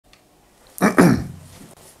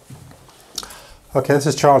Okay, this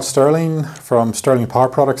is Charles Sterling from Sterling Power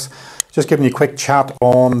Products. Just giving you a quick chat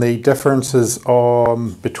on the differences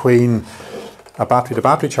between a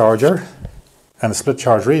battery-to-battery charger and a split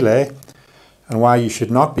charge relay, and why you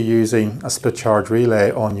should not be using a split charge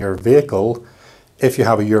relay on your vehicle if you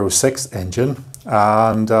have a Euro 6 engine.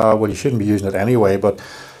 And well, you shouldn't be using it anyway, but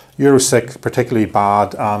Euro 6 particularly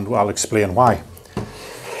bad, and I'll explain why.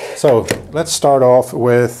 So let's start off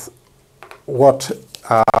with what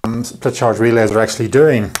split charge relays are actually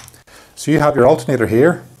doing. So you have your alternator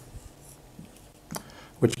here,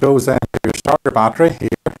 which goes then to your starter battery here.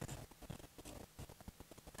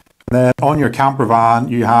 And then on your camper van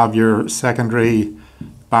you have your secondary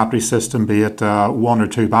battery system, be it 1 or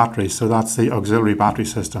 2 batteries. So that's the auxiliary battery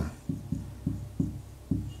system.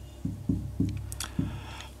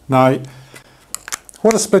 Now,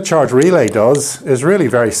 what a split charge relay does is really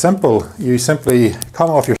very simple. You simply come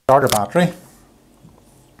off your starter battery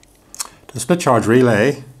to the split charge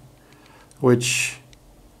relay, which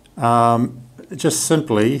just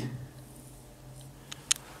simply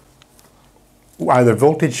either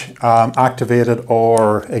voltage activated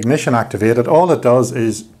or ignition activated. All it does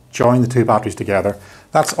is join the 2 batteries together.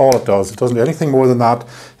 That's all it does. It doesn't do anything more than that.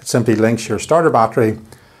 It simply links your starter battery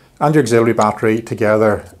and your auxiliary battery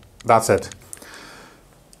together. That's it.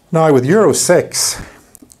 Now with Euro 6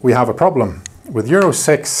 we have a problem. With Euro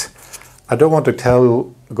 6, I don't want to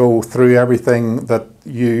go through everything that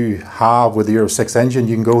you have with the Euro 6 engine.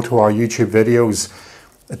 You can go to our YouTube videos.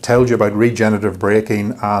 It tells you about regenerative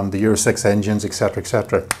braking and the Euro 6 engines, etc.,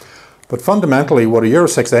 etc. But fundamentally what a Euro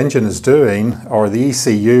 6 engine is doing, or the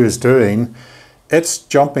ECU is doing, it's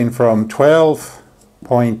jumping from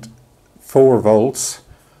 12.4 volts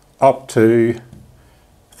up to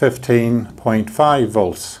 15.5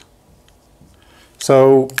 volts.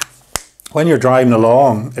 So when you're driving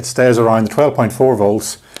along, it stays around the 12.4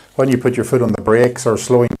 volts. When you put your foot on the brakes or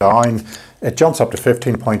slowing down, it jumps up to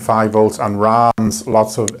 15.5 volts and rams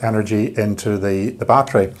lots of energy into the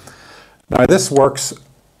battery. Now this works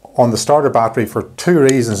on the starter battery for 2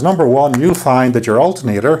 reasons. Number one, you'll find that your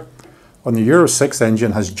alternator on the Euro 6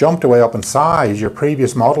 engine has jumped way up in size. Your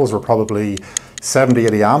previous models were probably 70,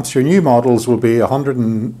 80 amps. Your new models will be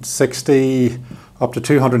 160 up to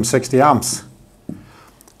 260 amps.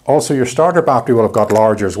 Also, your starter battery will have got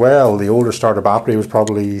larger as well. The older starter battery was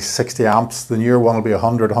probably 60 amps. The newer one will be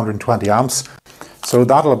 100, 120 amps. So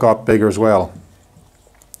that'll have got bigger as well.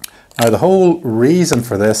 Now, the whole reason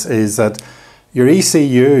for this is that your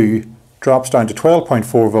ECU drops down to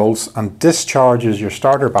 12.4 volts and discharges your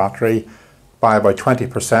starter battery by about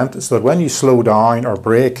 20%, so that when you slow down or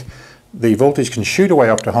brake, the voltage can shoot away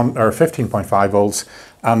up to 15.5 volts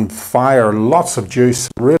and fire lots of juice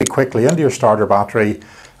really quickly into your starter battery.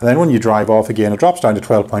 And then when you drive off again, it drops down to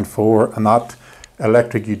 12.4, and that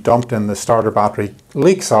electric you dumped in the starter battery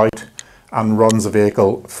leaks out and runs the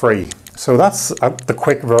vehicle free. So that's the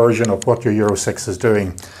quick version of what your Euro 6 is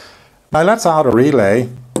doing. Now let's add a relay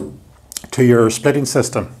to your splitting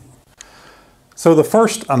system. So the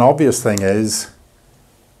first and obvious thing is,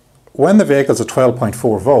 when the vehicle's at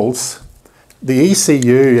 12.4 volts, the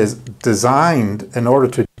ECU is designed in order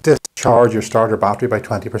to discharge your starter battery by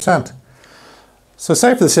 20%. So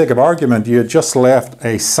say for the sake of argument you had just left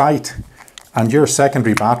a site and your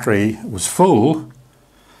secondary battery was full,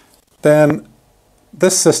 then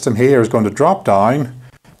this system here is going to drop down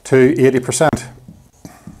to 80%.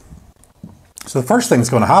 So the first thing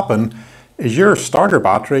that's going to happen is your starter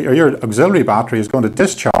battery or your auxiliary battery is going to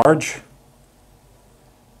discharge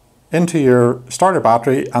into your starter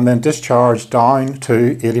battery and then discharge down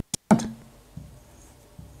to 80%.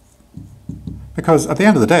 Because at the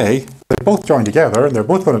end of the day, they both join together and they're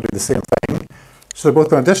both going to do the same thing, so they're both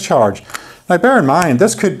going to discharge. Now bear in mind,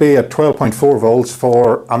 this could be at 12.4 volts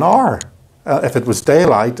for an hour. If it was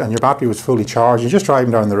daylight and your battery was fully charged, you're just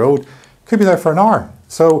driving down the road, it could be there for an hour.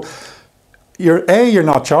 So you're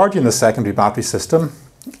not charging the secondary battery system,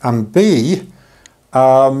 and B,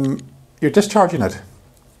 you're discharging it.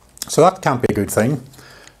 So that can't be a good thing.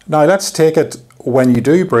 Now let's take it when you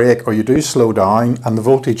do brake or you do slow down and the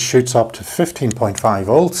voltage shoots up to 15.5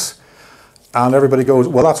 volts, and everybody goes,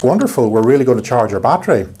 well, that's wonderful, we're really going to charge our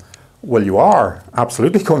battery. Well, you are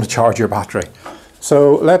absolutely going to charge your battery.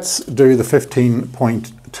 So let's do the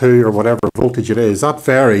 15.2 or whatever voltage it is. That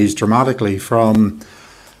varies dramatically from,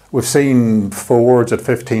 we've seen Fords at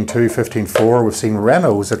 15.2, 15.4, we've seen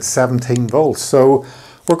Renaults at 17 volts. So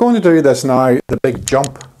we're going to do this now, the big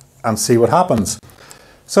jump, and see what happens.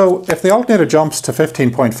 So if the alternator jumps to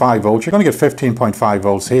 15.5 volts, you're going to get 15.5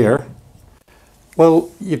 volts here.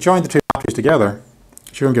 Well, you've joined the 2 batteries together,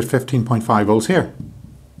 so you're going to get 15.5 volts here.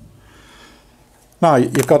 Now,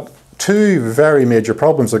 you've got two very major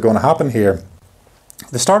problems are going to happen here.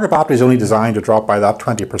 The starter battery is only designed to drop by that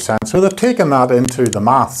 20%, so they've taken that into the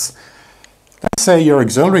maths. Let's say your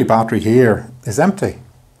auxiliary battery here is empty.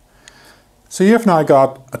 So you've now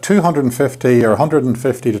got a 250 or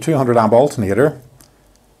 150 to 200 amp alternator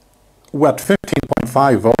with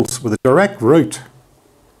 15.5 volts with a direct route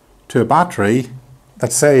to a battery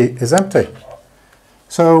that, say, is empty.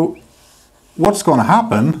 So what's going to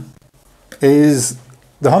happen is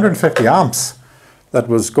the 150 amps that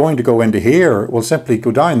was going to go into here will simply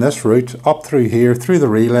go down this route, up through here, through the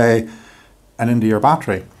relay, and into your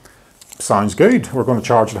battery. Sounds good. We're going to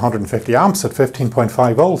charge at 150 amps at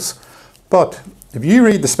 15.5 volts. But if you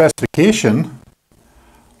read the specification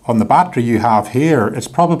on the battery you have here, it's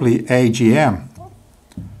probably AGM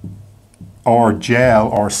or gel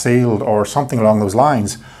or sealed or something along those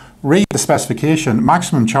lines. Read the specification,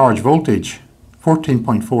 maximum charge voltage,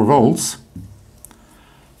 14.4 volts.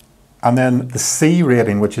 And then the C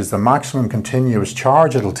rating, which is the maximum continuous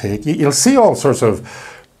charge it'll take. You'll see all sorts of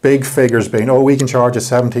big figures being, oh, we can charge at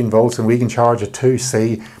 17 volts and we can charge at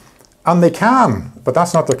 2C. And they can, but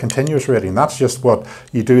that's not their continuous rating. That's just what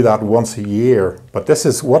you do that once a year. But this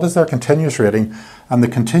is, what is their continuous rating? And the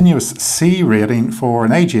continuous C rating for an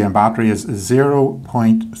AGM battery is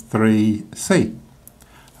 0.3C.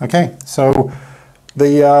 Okay, so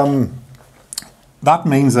that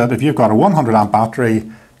means that if you've got a 100 amp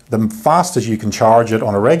battery, the fastest you can charge it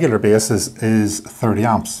on a regular basis is 30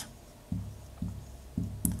 amps.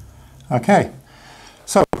 Okay,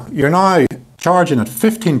 so you're now charging at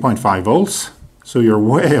 15.5 volts, so you're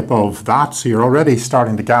way above that, so you're already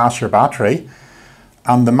starting to gas your battery,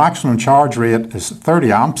 and the maximum charge rate is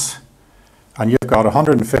 30 amps, and you've got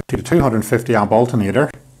 150 to 250 amp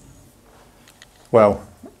alternator. Well,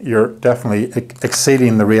 you're definitely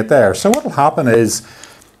exceeding the rate there. So what will happen is,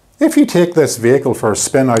 if you take this vehicle for a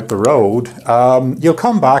spin out the road, you'll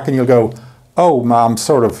come back and you'll go, oh, I'm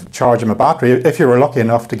sort of charging my battery. If you were lucky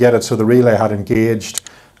enough to get it so the relay had engaged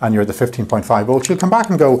and you're at the 15.5 volts, you'll come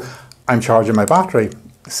back and go, I'm charging my battery.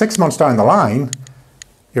 6 months down the line,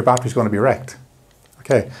 your battery's going to be wrecked.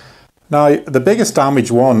 Okay. Now, the biggest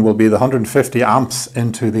damaged one will be the 150 amps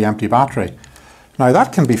into the empty battery. Now,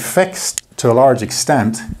 that can be fixed to a large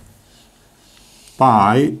extent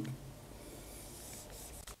by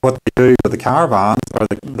what they do with the caravans or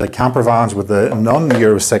the camper vans with the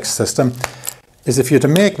non-Euro 6 system is if you're to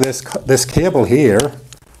make this cable here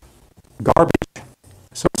garbage.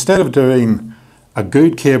 So instead of doing a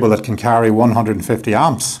good cable that can carry 150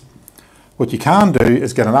 amps, what you can do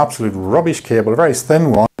is get an absolute rubbish cable, a very thin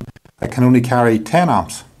one, that can only carry 10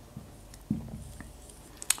 amps.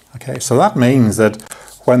 Okay, so that means that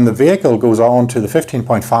when the vehicle goes on to the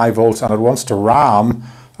 15.5 volts and it wants to ram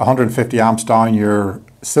 150 amps down your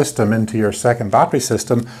system into your second battery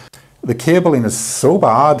system, the cabling is so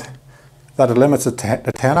bad that it limits it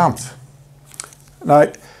to 10 amps.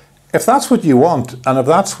 Now, if that's what you want, and if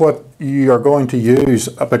that's what you're going to use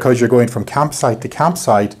because you're going from campsite to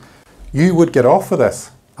campsite, you would get off with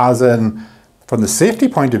this. As in, from the safety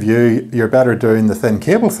point of view, you're better doing the thin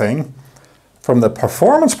cable thing. From the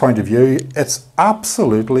performance point of view, it's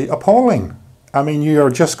absolutely appalling. I mean,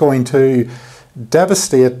 you're just going to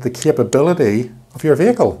devastate the capability of your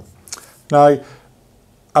vehicle. Now,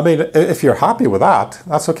 I mean, if you're happy with that,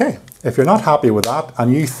 that's okay. If you're not happy with that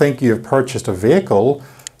and you think you've purchased a vehicle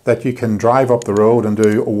that you can drive up the road and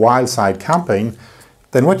do wild side camping,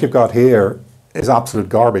 then what you've got here is absolute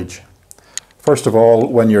garbage. First of all,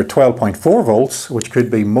 when you're 12.4 volts, which could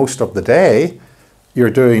be most of the day, you're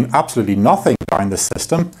doing absolutely nothing down the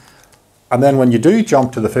system. And then when you do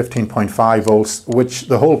jump to the 15.5 volts, which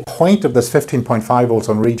the whole point of this 15.5 volts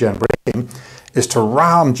on regen braking is to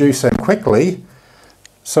ram juice in quickly.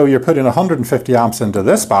 So you're putting 150 amps into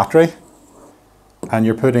this battery and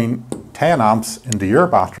you're putting 10 amps into your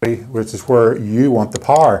battery, which is where you want the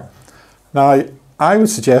power. Now, I would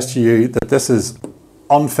suggest to you that this is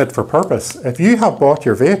unfit for purpose. If you have bought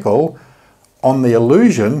your vehicle on the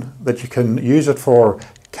illusion that you can use it for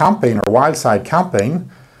camping or wild side camping,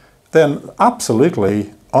 then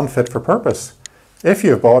absolutely unfit for purpose. If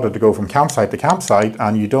you've bought it to go from campsite to campsite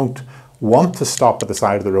and you don't want to stop at the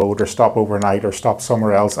side of the road or stop overnight or stop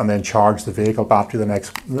somewhere else and then charge the vehicle battery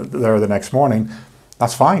the next morning,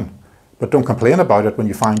 that's fine. But don't complain about it when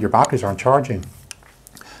you find your batteries aren't charging.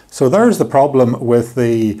 So there's the problem with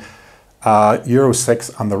the Euro 6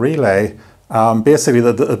 and the relay. Basically,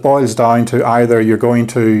 it boils down to either you're going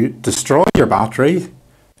to destroy your battery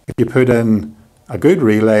if you put in a good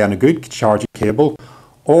relay and a good charging cable,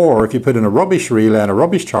 or if you put in a rubbish relay and a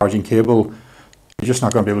rubbish charging cable, you're just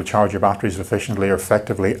not going to be able to charge your batteries efficiently or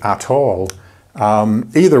effectively at all.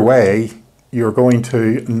 Either way, you're going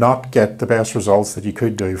to not get the best results that you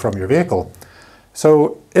could do from your vehicle.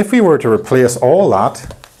 So if we were to replace all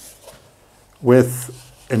that with,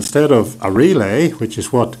 instead of a relay, which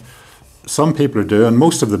is what some people are doing,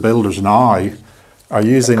 most of the builders now are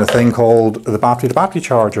using a thing called the battery-to-battery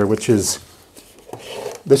charger, which is,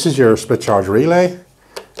 this is your split charge relay,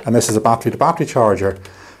 and this is a battery-to-battery charger.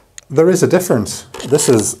 There is a difference. This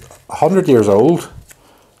is 100 years old,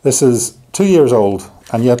 this is 2 years old,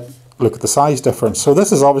 and yet look at the size difference. So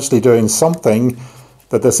this is obviously doing something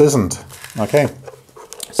that this isn't. Okay,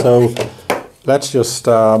 so let's just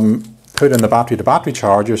put in the battery-to-battery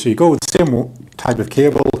charger. So you go with the same type of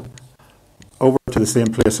cable over to the same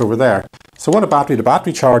place over there. So what a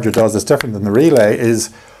battery-to-battery charger does that's different than the relay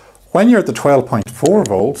is when you're at the 12.4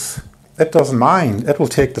 volts, it doesn't mind. It will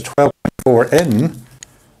take the 12.4 in,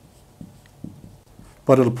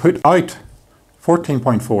 but it'll put out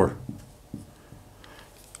 14.4.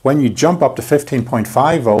 When you jump up to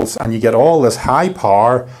 15.5 volts and you get all this high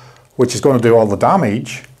power, which is going to do all the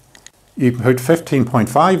damage, you can put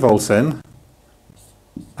 15.5 volts in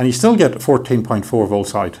and you still get 14.4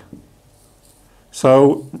 volts out.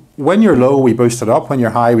 So when you're low, we boost it up. When you're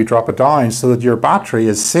high, we drop it down so that your battery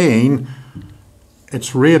is seeing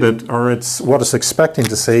it's rated, or it's what it's expecting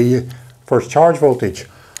to see for its charge voltage.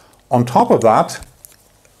 On top of that,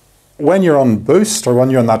 when you're on boost, or when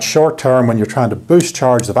you're on that short term, when you're trying to boost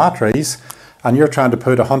charge the batteries, and you're trying to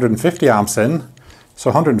put 150 amps in, so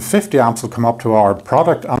 150 amps will come up to our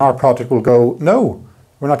product, and our product will go, no,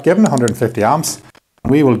 we're not giving 150 amps.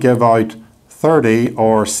 We will give out 30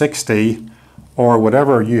 or 60 or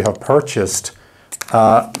whatever you have purchased.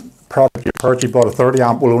 Product you purchased, you bought a 30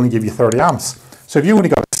 amp, will only give you 30 amps. So if you only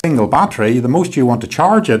got a single battery, the most you want to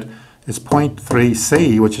charge it is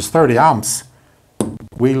 0.3C, which is 30 amps.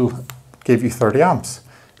 We'll give you 30 amps.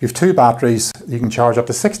 If you have two batteries, you can charge up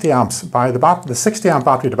to 60 amps. By the 60 amp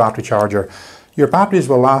battery-to-battery charger, your batteries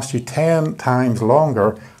will last you 10 times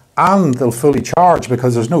longer, and they'll fully charge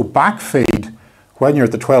because there's no back feed. When you're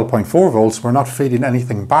at the 12.4 volts, we're not feeding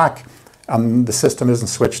anything back, and the system isn't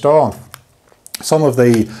switched on. Some of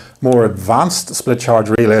the more advanced split charge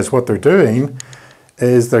relays, what they're doing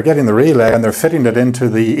is they're getting the relay and they're fitting it into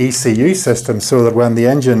the ECU system so that when the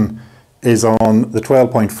engine is on the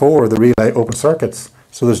 12.4, the relay open circuits.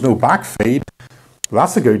 So there's no back feed. Well,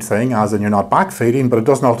 that's a good thing, as in you're not back feeding, but it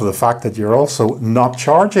doesn't alter the fact that you're also not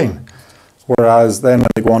charging. Whereas then when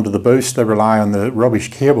they go on to the boost, they rely on the rubbish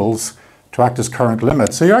cables to act as current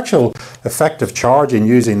limit. So your actual effective charging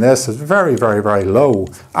using this is very, very, very low,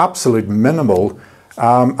 absolute minimal.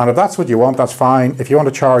 And if that's what you want, that's fine. If you want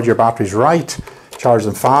to charge your batteries right, charge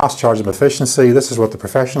them fast, charge them efficiency, this is what the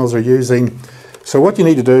professionals are using. So what you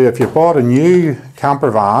need to do, if you bought a new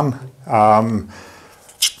camper van,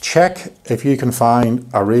 check if you can find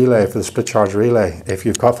a relay for the split charge relay. If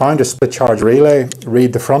you've found a split charge relay,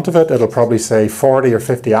 read the front of it. It'll probably say 40 or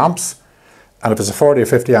 50 amps. And if it's a 40 or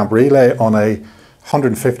 50 amp relay on a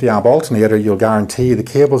 150 amp alternator, you'll guarantee the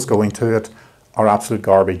cables going to it are absolute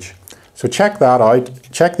garbage. So check that out,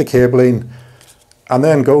 check the cabling, and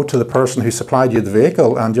then go to the person who supplied you the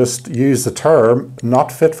vehicle and just use the term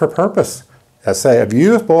not fit for purpose. I say, if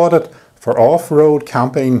you have bought it for off-road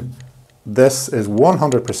camping, this is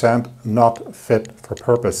 100% not fit for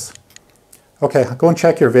purpose. Okay, go and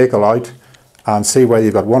check your vehicle out and see whether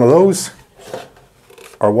you've got one of those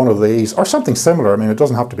or one of these or something similar. I mean, it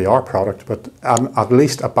doesn't have to be our product, but at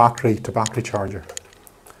least a battery-to-battery charger.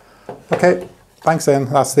 Okay, thanks then.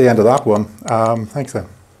 That's the end of that one. Thanks then.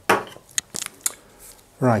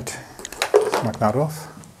 Right, let's knock that off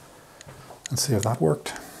and see if that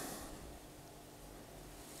worked.